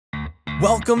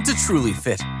Welcome to Truly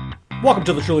Fit. Welcome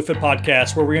to the Truly Fit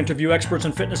Podcast, where we interview experts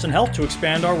in fitness and health to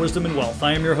expand our wisdom and wealth.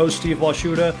 I am your host, Steve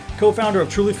Washuta, co-founder of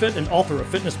Truly Fit and author of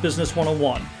Fitness Business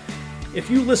 101.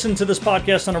 If you listen to this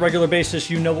podcast on a regular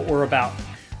basis, you know what we're about.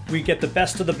 We get the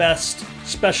best of the best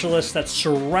specialists that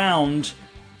surround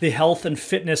the health and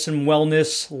fitness and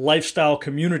wellness lifestyle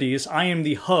communities. I am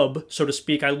the hub, so to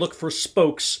speak. I look for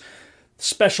spokes,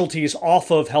 specialties off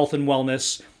of health and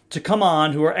wellness to come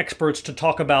on who are experts to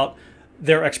talk about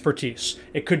their expertise.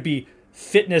 It could be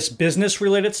fitness business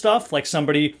related stuff, like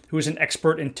somebody who's an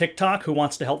expert in TikTok who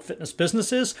wants to help fitness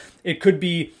businesses. It could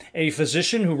be a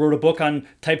physician who wrote a book on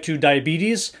type 2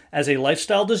 diabetes as a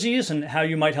lifestyle disease and how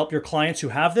you might help your clients who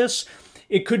have this.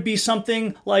 It could be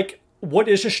something like what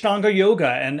is Ashtanga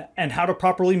yoga and how to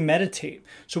properly meditate.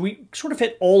 So we sort of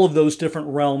hit all of those different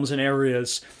realms and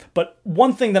areas. But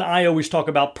one thing that I always talk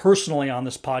about personally on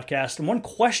this podcast, and one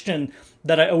question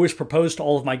that I always propose to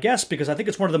all of my guests, because I think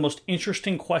it's one of the most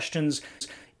interesting questions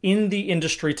in the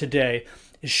industry today,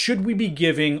 is should we be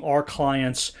giving our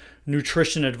clients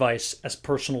nutrition advice as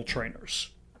personal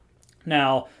trainers?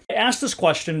 Now, I asked this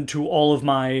question to all of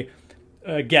my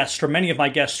guests, or many of my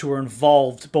guests who are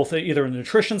involved both either in the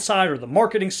nutrition side or the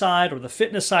marketing side or the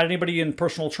fitness side, anybody in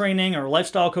personal training or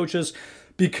lifestyle coaches,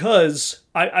 because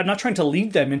I'm not trying to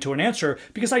lead them into an answer,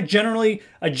 because I genuinely,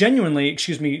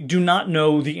 do not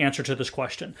know the answer to this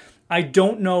question. I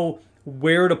don't know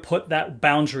where to put that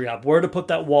boundary up, where to put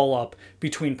that wall up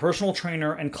between personal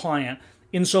trainer and client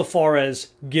insofar as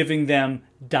giving them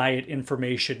diet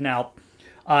information. Now,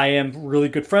 I am really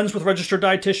good friends with registered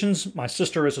dietitians. My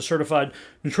sister is a certified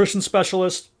nutrition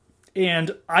specialist,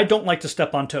 and I don't like to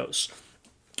step on toes.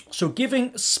 So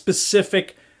giving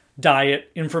specific diet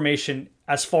information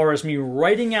as far as me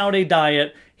writing out a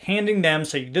diet, handing them,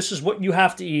 say, this is what you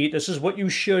have to eat, this is what you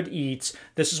should eat,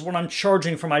 this is what I'm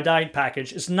charging for my diet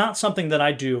package, is not something that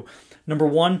I do. Number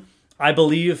one, I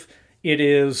believe it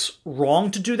is wrong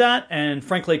to do that, and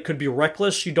frankly, it could be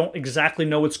reckless. You don't exactly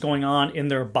know what's going on in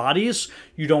their bodies.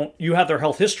 You have their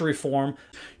health history form.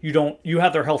 You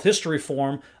have their health history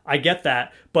form. I get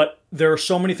that, but there are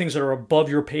so many things that are above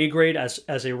your pay grade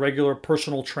as a regular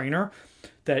personal trainer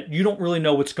that you don't really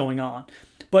know what's going on.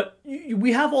 But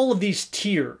we have all of these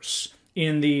tiers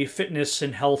in the fitness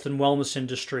and health and wellness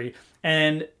industry,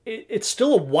 and it's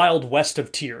still a wild west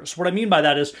of tiers. What I mean by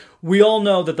that is we all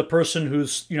know that the person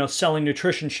who's selling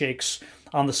nutrition shakes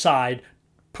on the side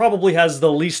probably has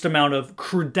the least amount of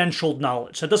credentialed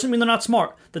knowledge. That doesn't mean they're not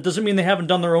smart. That doesn't mean they haven't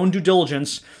done their own due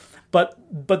diligence, but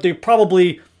they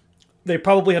probably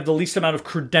have the least amount of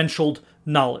credentialed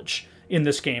knowledge in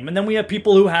this game. And then we have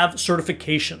people who have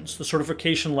certifications, the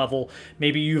certification level.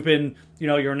 Maybe you've been,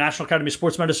 you're a National Academy of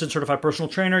Sports Medicine certified personal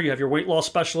trainer, you have your weight loss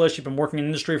specialist, you've been working in the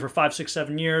industry for 5, 6,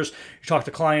 7 years, you talk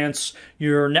to clients,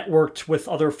 you're networked with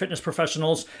other fitness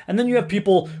professionals, and then you have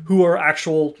people who are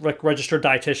actual registered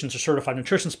dietitians or certified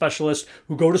nutrition specialists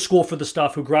who go to school for the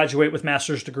stuff, who graduate with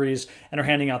master's degrees and are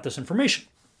handing out this information.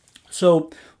 So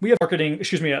we have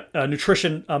a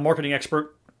nutrition marketing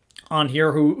expert on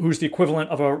here who's the equivalent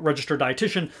of a registered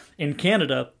dietitian in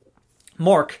Canada,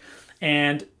 Mark.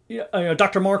 And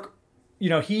Dr. Mark,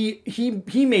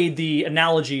 he made the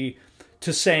analogy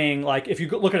to saying, like, if you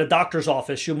look at a doctor's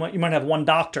office, you might have one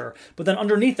doctor, but then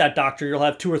underneath that doctor, you'll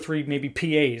have 2 or 3 maybe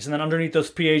PAs. And then underneath those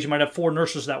PAs, you might have 4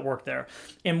 nurses that work there.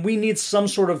 And we need some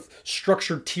sort of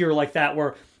structured tier like that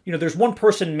where there's one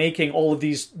person making all of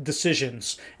these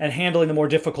decisions and handling the more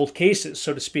difficult cases,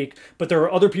 so to speak, but there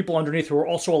are other people underneath who are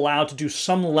also allowed to do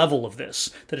some level of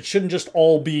this, that it shouldn't just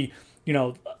all be,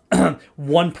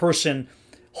 one person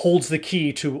holds the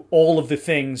key to all of the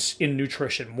things in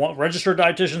nutrition. Registered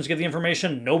dietitians get the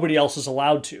information, nobody else is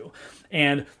allowed to.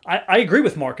 And I agree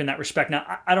with Mark in that respect.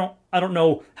 Now, I don't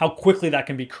know how quickly that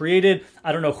can be created.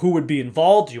 I don't know who would be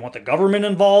involved. Do you want the government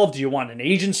involved? Do you want an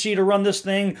agency to run this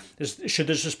thing? Should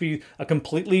this just be a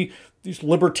completely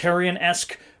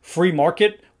libertarian-esque free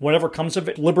market? Whatever comes of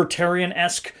it,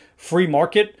 libertarian-esque free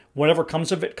market, whatever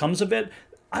comes of it, comes of it.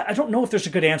 I don't know if there's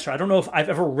a good answer. I don't know if I've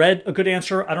ever read a good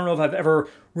answer. I don't know if I've ever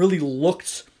really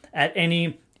looked at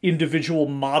any individual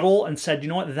model and said,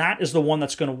 that is the one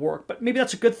that's going to work. But maybe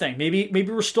that's a good thing. Maybe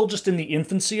we're still just in the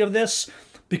infancy of this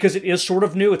because it is sort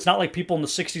of new. It's not like people in the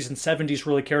 60s and 70s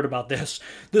really cared about this.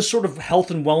 This sort of health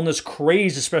and wellness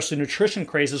craze, especially nutrition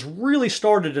craze, has really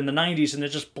started in the 90s and it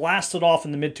just blasted off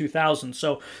in the mid-2000s.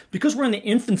 So because we're in the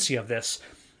infancy of this,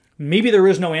 maybe there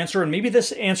is no answer, and maybe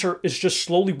this answer is just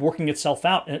slowly working itself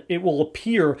out, and it will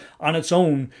appear on its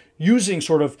own using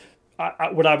sort of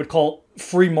what I would call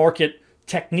free market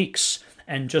techniques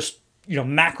and just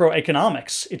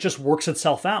macroeconomics. It just works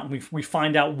itself out, and we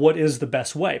find out what is the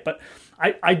best way. But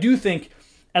I do think,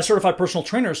 as certified personal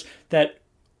trainers, that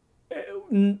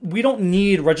we don't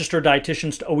need registered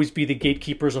dietitians to always be the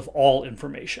gatekeepers of all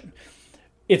information.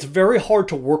 It's very hard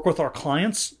to work with our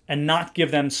clients and not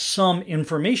give them some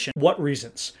information. What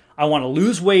reasons? I want to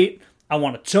lose weight. I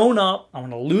want to tone up. I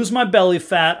want to lose my belly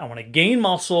fat. I want to gain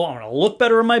muscle. I want to look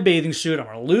better in my bathing suit. I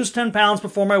want to lose 10 pounds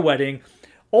before my wedding.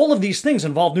 All of these things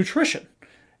involve nutrition.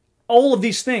 All of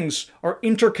these things are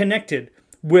interconnected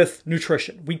with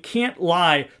nutrition. We can't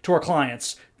lie to our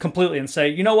clients completely and say,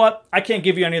 you know what, I can't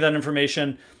give you any of that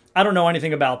information. I don't know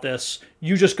anything about this.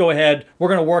 You just go ahead. We're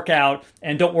going to work out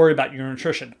and don't worry about your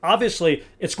nutrition. Obviously,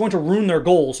 it's going to ruin their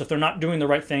goals if they're not doing the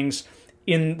right things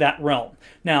in that realm.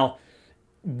 Now,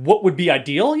 what would be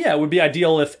ideal? Yeah, it would be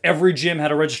ideal if every gym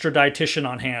had a registered dietitian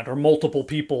on hand, or multiple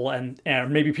people, and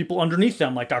maybe people underneath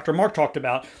them, like Dr. Mark talked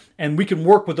about, and we can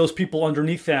work with those people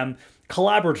underneath them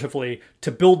collaboratively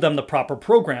to build them the proper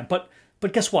program. But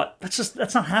guess what?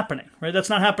 That's not happening, right? That's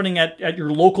not happening at your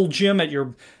local gym, at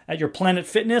your Planet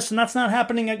Fitness, and that's not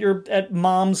happening at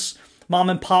mom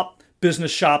and pop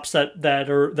business shops that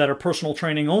are personal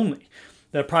training only,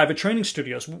 that are private training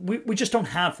studios. We just don't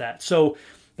have that. So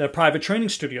the private training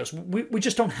studios, we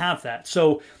just don't have that.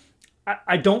 So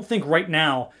I don't think right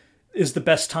now is the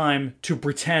best time to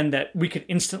pretend that we can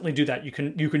instantly do that. You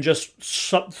can just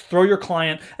throw your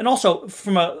client, and also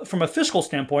from a fiscal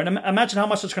standpoint, imagine how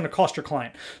much it's going to cost your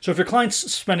client. So if your client's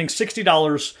spending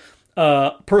 $60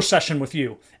 per session with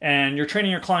you, and you're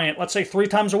training your client, let's say 3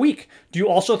 times a week, do you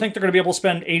also think they're going to be able to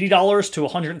spend $80 to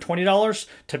 $120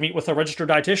 to meet with a registered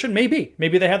dietitian?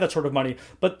 Maybe they have that sort of money,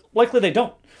 but likely they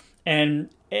don't. And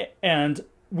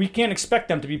we can't expect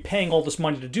them to be paying all this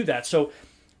money to do that. So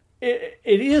it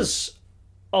is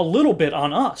a little bit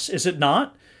on us, is it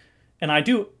not? And I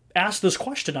do ask this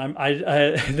question.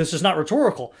 This is not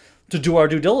rhetorical. To do our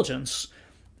due diligence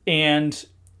and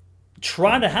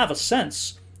try to have a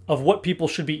sense of what people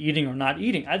should be eating or not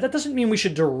eating. That doesn't mean we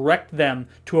should direct them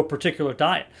to a particular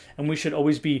diet, and we should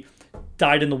always be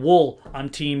dyed in the wool. I'm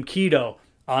team keto.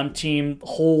 I'm team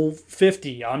whole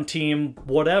 50. I'm team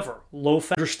whatever. Low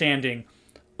fat. Understanding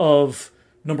of,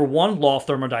 number one, law of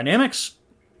thermodynamics.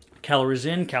 Calories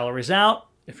in, calories out.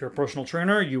 If you're a personal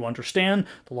trainer, you understand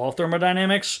the law of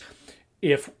thermodynamics.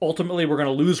 If ultimately we're going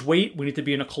to lose weight, we need to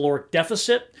be in a caloric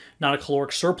deficit, not a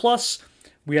caloric surplus.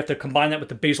 We have to combine that with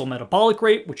the basal metabolic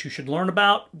rate, which you should learn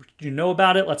about. You know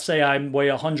about it. Let's say I weigh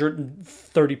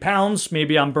 130 pounds.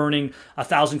 Maybe I'm burning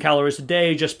 1,000 calories a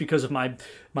day just because of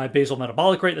my basal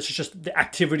metabolic rate. That's just the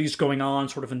activities going on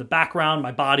sort of in the background.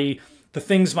 My body, the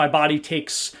things my body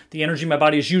takes, the energy my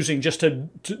body is using just to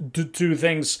do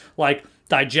things like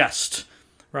digest,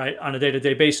 right, on a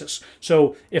day-to-day basis.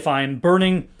 So if I'm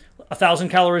burning 1,000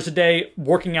 calories a day,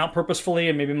 working out purposefully,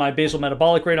 and maybe my basal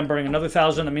metabolic rate, I'm burning another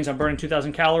 1,000, that means I'm burning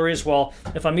 2,000 calories. Well,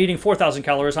 if I'm eating 4,000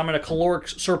 calories, I'm in a caloric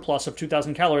surplus of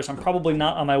 2,000 calories. I'm probably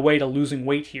not on my way to losing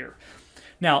weight here.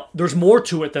 Now, there's more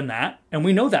to it than that, and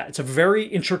we know that. It's a very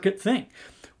intricate thing.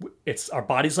 Our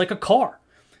body's like a car.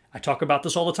 I talk about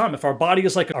this all the time. If our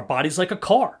body's like a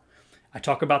car. I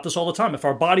talk about this all the time. If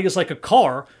our body is like a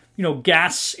car,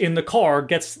 gas in the car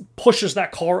pushes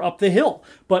that car up the hill.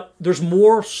 But there's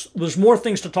more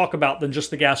things to talk about than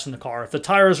just the gas in the car. If the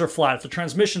tires are flat, if the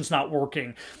transmission's not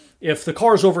working, if the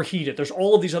car's overheated, there's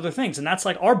all of these other things. And that's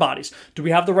like our bodies. Do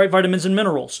we have the right vitamins and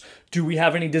minerals? Do we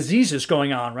have any diseases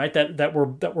going on, right, that we're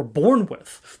born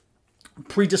with?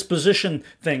 Predisposition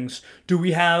things. Do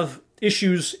we have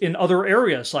issues in other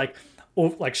areas like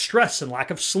stress and lack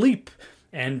of sleep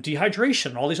and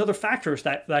dehydration, all these other factors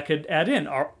that could add in?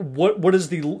 What is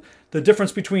the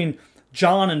difference between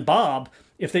John and Bob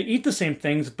if they eat the same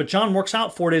things, but John works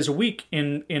out 4 days a week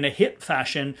in a HIIT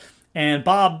fashion, and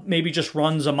Bob maybe just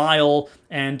runs a mile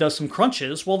and does some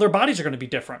crunches? Well, their bodies are going to be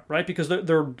different, right? Because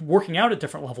they're working out at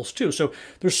different levels too. So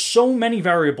there's so many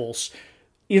variables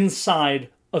inside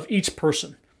of each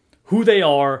person, who they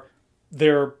are,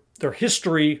 their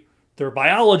history, their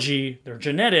biology, their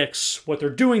genetics, what they're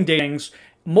doing, things.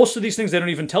 Most of these things they don't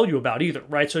even tell you about either,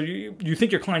 right? So you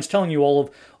think your client's telling you all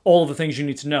of the things you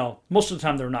need to know. Most of the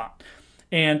time they're not.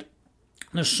 And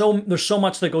there's so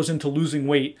much that goes into losing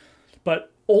weight,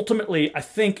 but ultimately I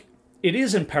think it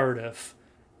is imperative.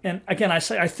 And again, I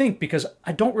say I think because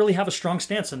I don't really have a strong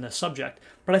stance in this subject,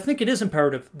 but I think it is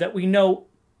imperative that we know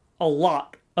a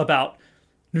lot about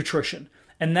nutrition,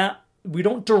 and that we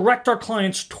don't direct our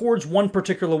clients towards one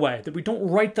particular way, that we don't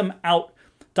write them out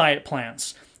diet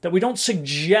plans, that we don't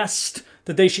suggest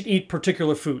that they should eat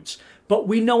particular foods, but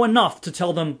we know enough to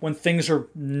tell them when things are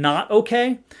not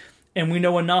okay, and we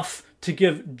know enough to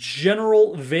give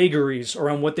general vagaries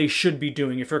around what they should be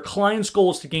doing. If your client's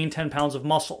goal is to gain 10 pounds of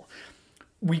muscle,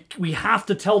 we have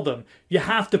to tell them, you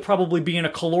have to probably be in a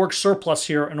caloric surplus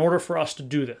here in order for us to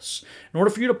do this. In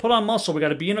order for you to put on muscle, we got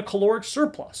to be in a caloric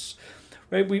surplus,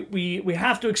 right? We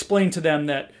have to explain to them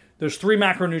that there's 3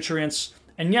 macronutrients,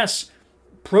 and yes,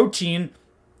 protein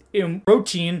in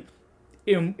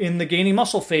the gaining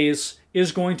muscle phase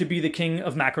is going to be the king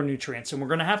of macronutrients, and we're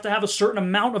going to have a certain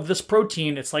amount of this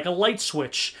protein. It's like a light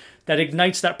switch that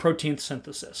ignites that protein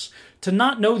synthesis. To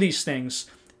not know these things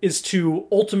is to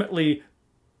ultimately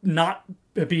not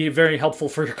be very helpful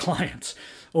for your clients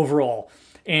overall.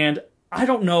 And I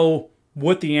don't know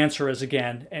what the answer is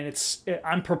again, and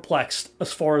I'm perplexed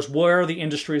as far as where the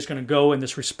industry is going to go in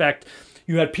this respect.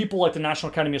 You had people like the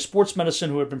National Academy of Sports Medicine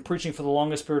who have been preaching for the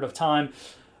longest period of time,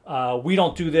 we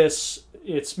don't do this,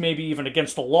 it's maybe even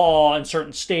against the law in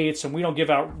certain states, and we don't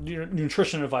give out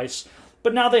nutrition advice.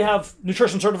 But now they have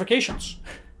nutrition certifications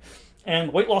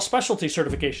and weight loss specialty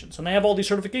certifications, and they have all these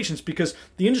certifications because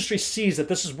the industry sees that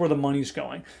this is where the money's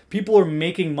going. People are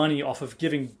making money off of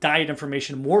giving diet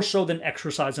information more so than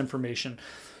exercise information.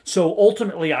 So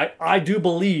ultimately, I do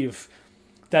believe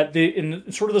that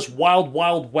in sort of this wild,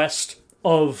 wild west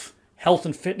of health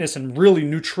and fitness and really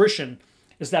nutrition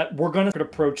is that we're going to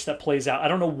approach that plays out. I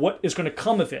don't know what is going to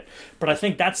come of it, but I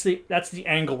think that's the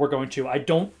angle we're going to. I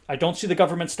don't see the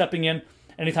government stepping in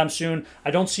anytime soon. I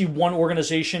don't see one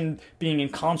organization being in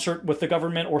concert with the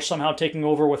government or somehow taking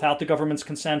over without the government's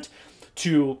consent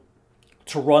to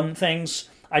run things.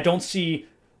 I don't see.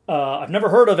 I've never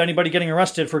heard of anybody getting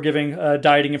arrested for giving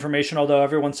dieting information, although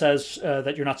everyone says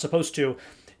that you're not supposed to.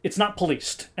 It's not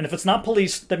policed. And if it's not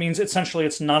policed, that means essentially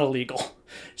it's not illegal.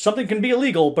 Something can be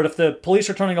illegal, but if the police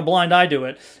are turning a blind eye to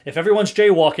it, if everyone's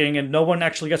jaywalking and no one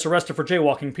actually gets arrested for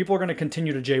jaywalking, people are going to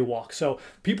continue to jaywalk. So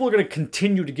people are going to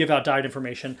continue to give out diet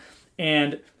information.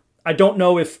 And I don't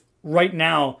know if right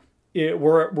now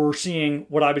we're seeing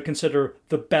what I would consider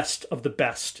the best of the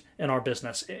best in our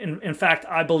business. In fact,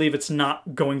 I believe it's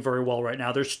not going very well right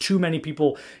now. There's too many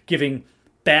people giving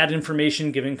bad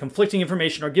information, giving conflicting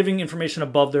information, or giving information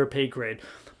above their pay grade.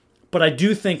 But I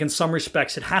do think in some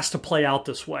respects it has to play out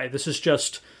this way. This is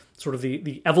just sort of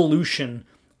the evolution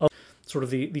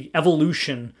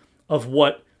of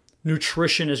what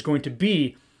nutrition is going to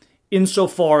be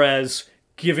insofar as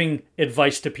giving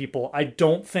advice to people. I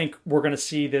don't think we're going to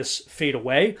see this fade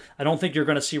away. I don't think you're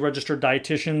going to see registered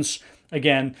dietitians,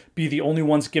 again, be the only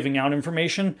ones giving out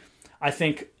information. I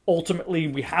think ultimately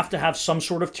we have to have some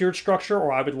sort of tiered structure,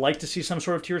 or I would like to see some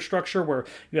sort of tiered structure where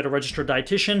you had a registered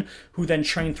dietitian who then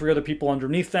trained 3 other people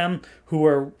underneath them who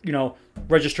are,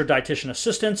 registered dietitian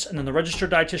assistants, and then the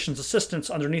registered dietitian's assistants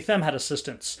underneath them had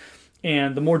assistants.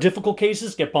 And the more difficult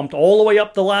cases get bumped all the way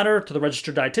up the ladder to the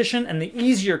registered dietitian, and the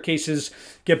easier cases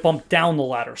get bumped down the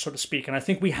ladder, so to speak. And I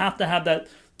think we have to have that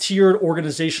tiered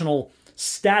organizational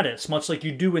status, much like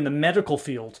you do in the medical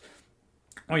field.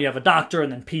 Or you have a doctor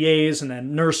and then PAs and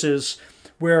then nurses,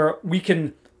 where we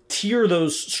can tier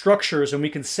those structures and we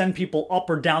can send people up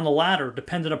or down the ladder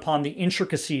dependent upon the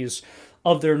intricacies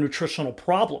of their nutritional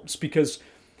problems. Because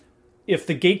if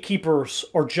the gatekeepers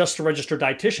are just the registered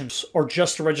dietitians,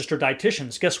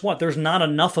 guess what? There's not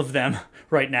enough of them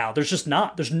right now. There's just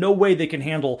not. There's no way they can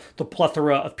handle the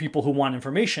plethora of people who want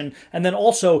information. And then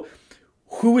also,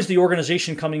 who is the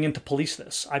organization coming in to police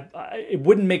this? It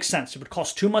wouldn't make sense. It would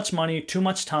cost too much money, too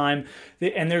much time,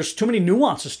 and there's too many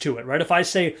nuances to it, right? If I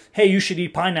say, hey, you should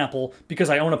eat pineapple because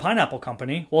I own a pineapple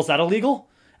company, well, is that illegal?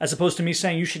 As opposed to me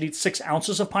saying you should eat 6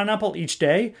 ounces of pineapple each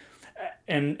day,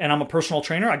 and I'm a personal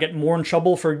trainer, I get more in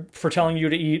trouble for telling you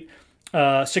to eat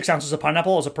 6 ounces of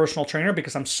pineapple as a personal trainer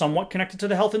because I'm somewhat connected to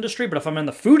the health industry. But if I'm in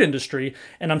the food industry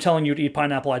and I'm telling you to eat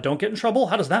pineapple, I don't get in trouble.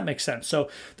 How does that make sense? So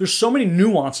there's so many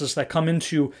nuances that come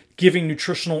into giving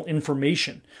nutritional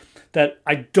information that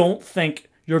I don't think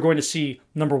you're going to see,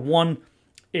 number one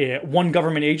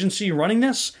government agency running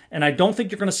this, and I don't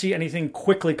think you're going to see anything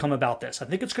quickly come about this. I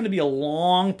think it's going to be a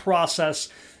long process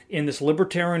in this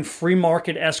libertarian free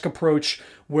market-esque approach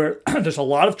where there's a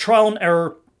lot of trial and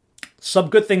error. Some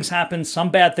good things happen, some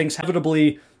bad things.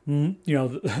 Inevitably,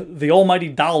 the almighty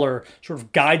dollar sort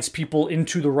of guides people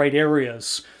into the right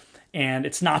areas. And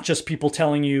it's not just people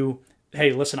telling you,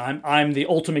 hey, listen, I'm the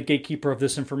ultimate gatekeeper of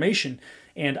this information.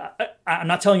 And I'm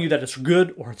not telling you that it's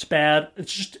good or it's bad.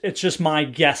 It's just my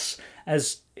guess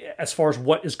as far as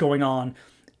what is going on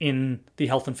in the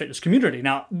health and fitness community.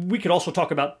 Now, we could also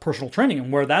talk about personal training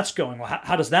and where that's going. Well,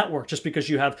 how does that work? Just because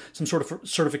you have some sort of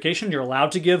certification, you're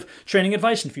allowed to give training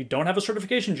advice. And if you don't have a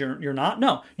certification, you're not.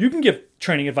 No, you can give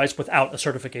training advice without a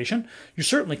certification. You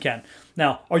certainly can.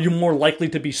 Now, are you more likely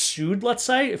to be sued, let's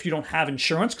say, if you don't have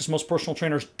insurance? Because most personal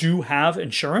trainers do have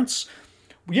insurance.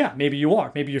 Yeah, maybe you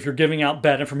are. Maybe if you're giving out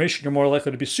bad information, you're more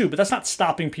likely to be sued. But that's not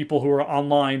stopping people who are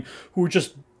online, who are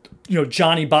just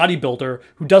Johnny bodybuilder,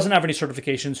 who doesn't have any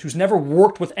certifications, who's never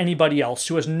worked with anybody else,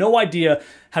 who has no idea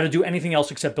how to do anything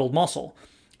else except build muscle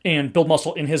and build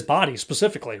muscle in his body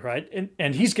specifically, right?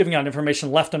 And he's giving out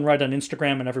information left and right on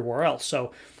Instagram and everywhere else.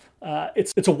 So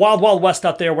it's a wild, wild west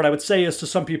out there. What I would say is to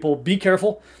some people, be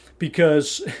careful,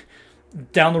 because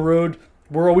down the road,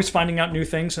 we're always finding out new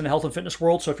things in the health and fitness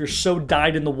world. So if you're so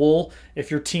dyed in the wool,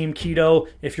 if your team keto,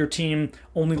 if your team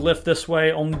only lift this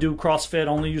way, only do CrossFit,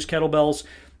 only use kettlebells,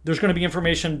 there's going to be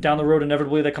information down the road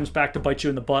inevitably that comes back to bite you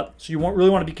in the butt. So you really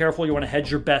want to be careful. You want to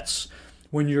hedge your bets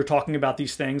when you're talking about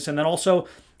these things. And then also,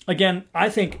 again, I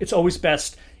think it's always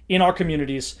best in our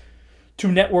communities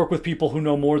to network with people who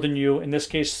know more than you. In this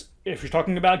case, if you're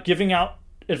talking about giving out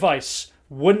advice,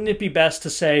 wouldn't it be best to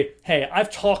say, hey,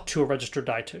 I've talked to a registered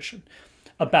dietitian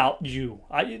about you,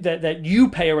 that you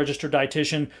pay a registered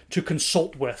dietitian to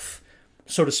consult with,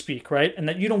 so to speak, right? And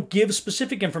that you don't give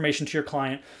specific information to your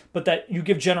client, but that you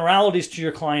give generalities to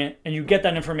your client and you get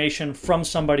that information from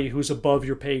somebody who's above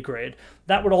your pay grade.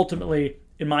 That would ultimately,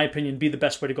 in my opinion, be the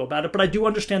best way to go about it. But I do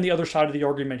understand the other side of the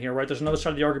argument here, right? There's another side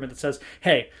of the argument that says,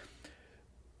 hey,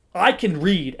 I can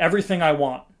read everything I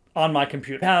want on my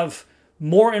computer, have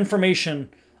more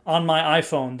information on my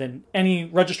iPhone than any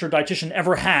registered dietitian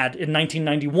ever had in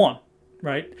 1991,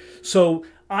 right? So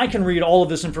I can read all of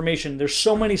this information. There's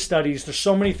so many studies. There's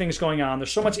so many things going on.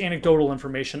 There's so much anecdotal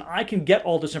information. I can get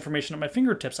all this information at my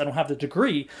fingertips. I don't have the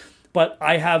degree, but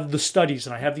I have the studies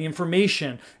and I have the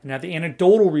information and I have the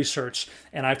anecdotal research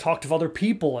and I've talked to other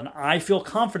people and I feel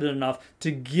confident enough to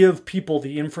give people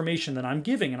the information that I'm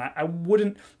giving. And I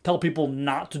wouldn't tell people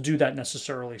not to do that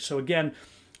necessarily. So again,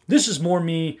 this is more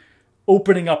me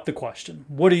opening up the question.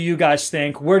 What do you guys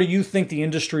think? Where do you think the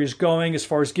industry is going as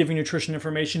far as giving nutrition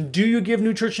information? Do you give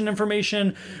nutrition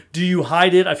information? Do you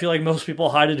hide it? I feel like most people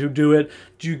hide it who do it.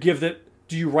 Do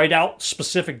you write out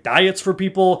specific diets for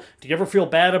people? Do you ever feel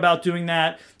bad about doing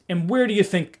that? And where do you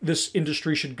think this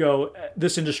industry should go?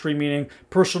 This industry meaning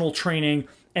personal training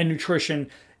and nutrition,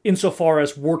 insofar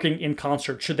as working in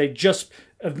concert. Should they just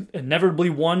inevitably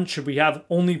should we have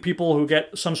only people who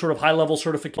get some sort of high-level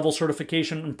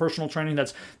certification in personal training?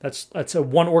 That's a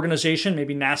one organization.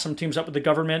 Maybe NASM teams up with the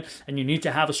government, and you need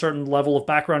to have a certain level of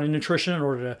background in nutrition in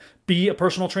order to be a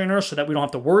personal trainer so that we don't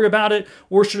have to worry about it?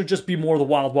 Or should it just be more the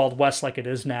wild, wild west like it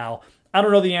is now? I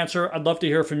don't know the answer. I'd love to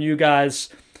hear from you guys.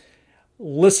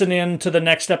 Listen in to the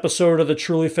next episode of the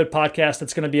Truly Fit podcast.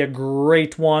 It's going to be a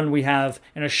great one. We have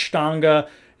an Ashtanga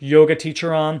yoga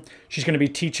teacher on. She's going to be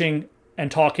teaching and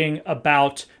talking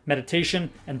about meditation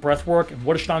and breath work and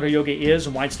what Ashtanga yoga is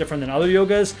and why it's different than other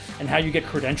yogas and how you get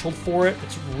credentialed for it.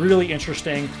 It's really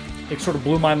interesting. It sort of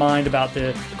blew my mind about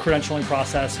the credentialing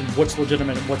process and what's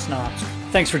legitimate and what's not.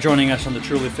 Thanks for joining us on the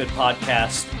Truly Fit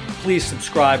podcast. Please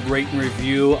subscribe, rate, and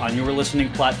review on your listening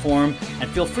platform, and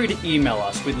feel free to email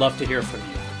us. We'd love to hear from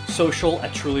you.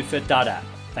 social@trulyfit.app.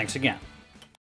 Thanks again.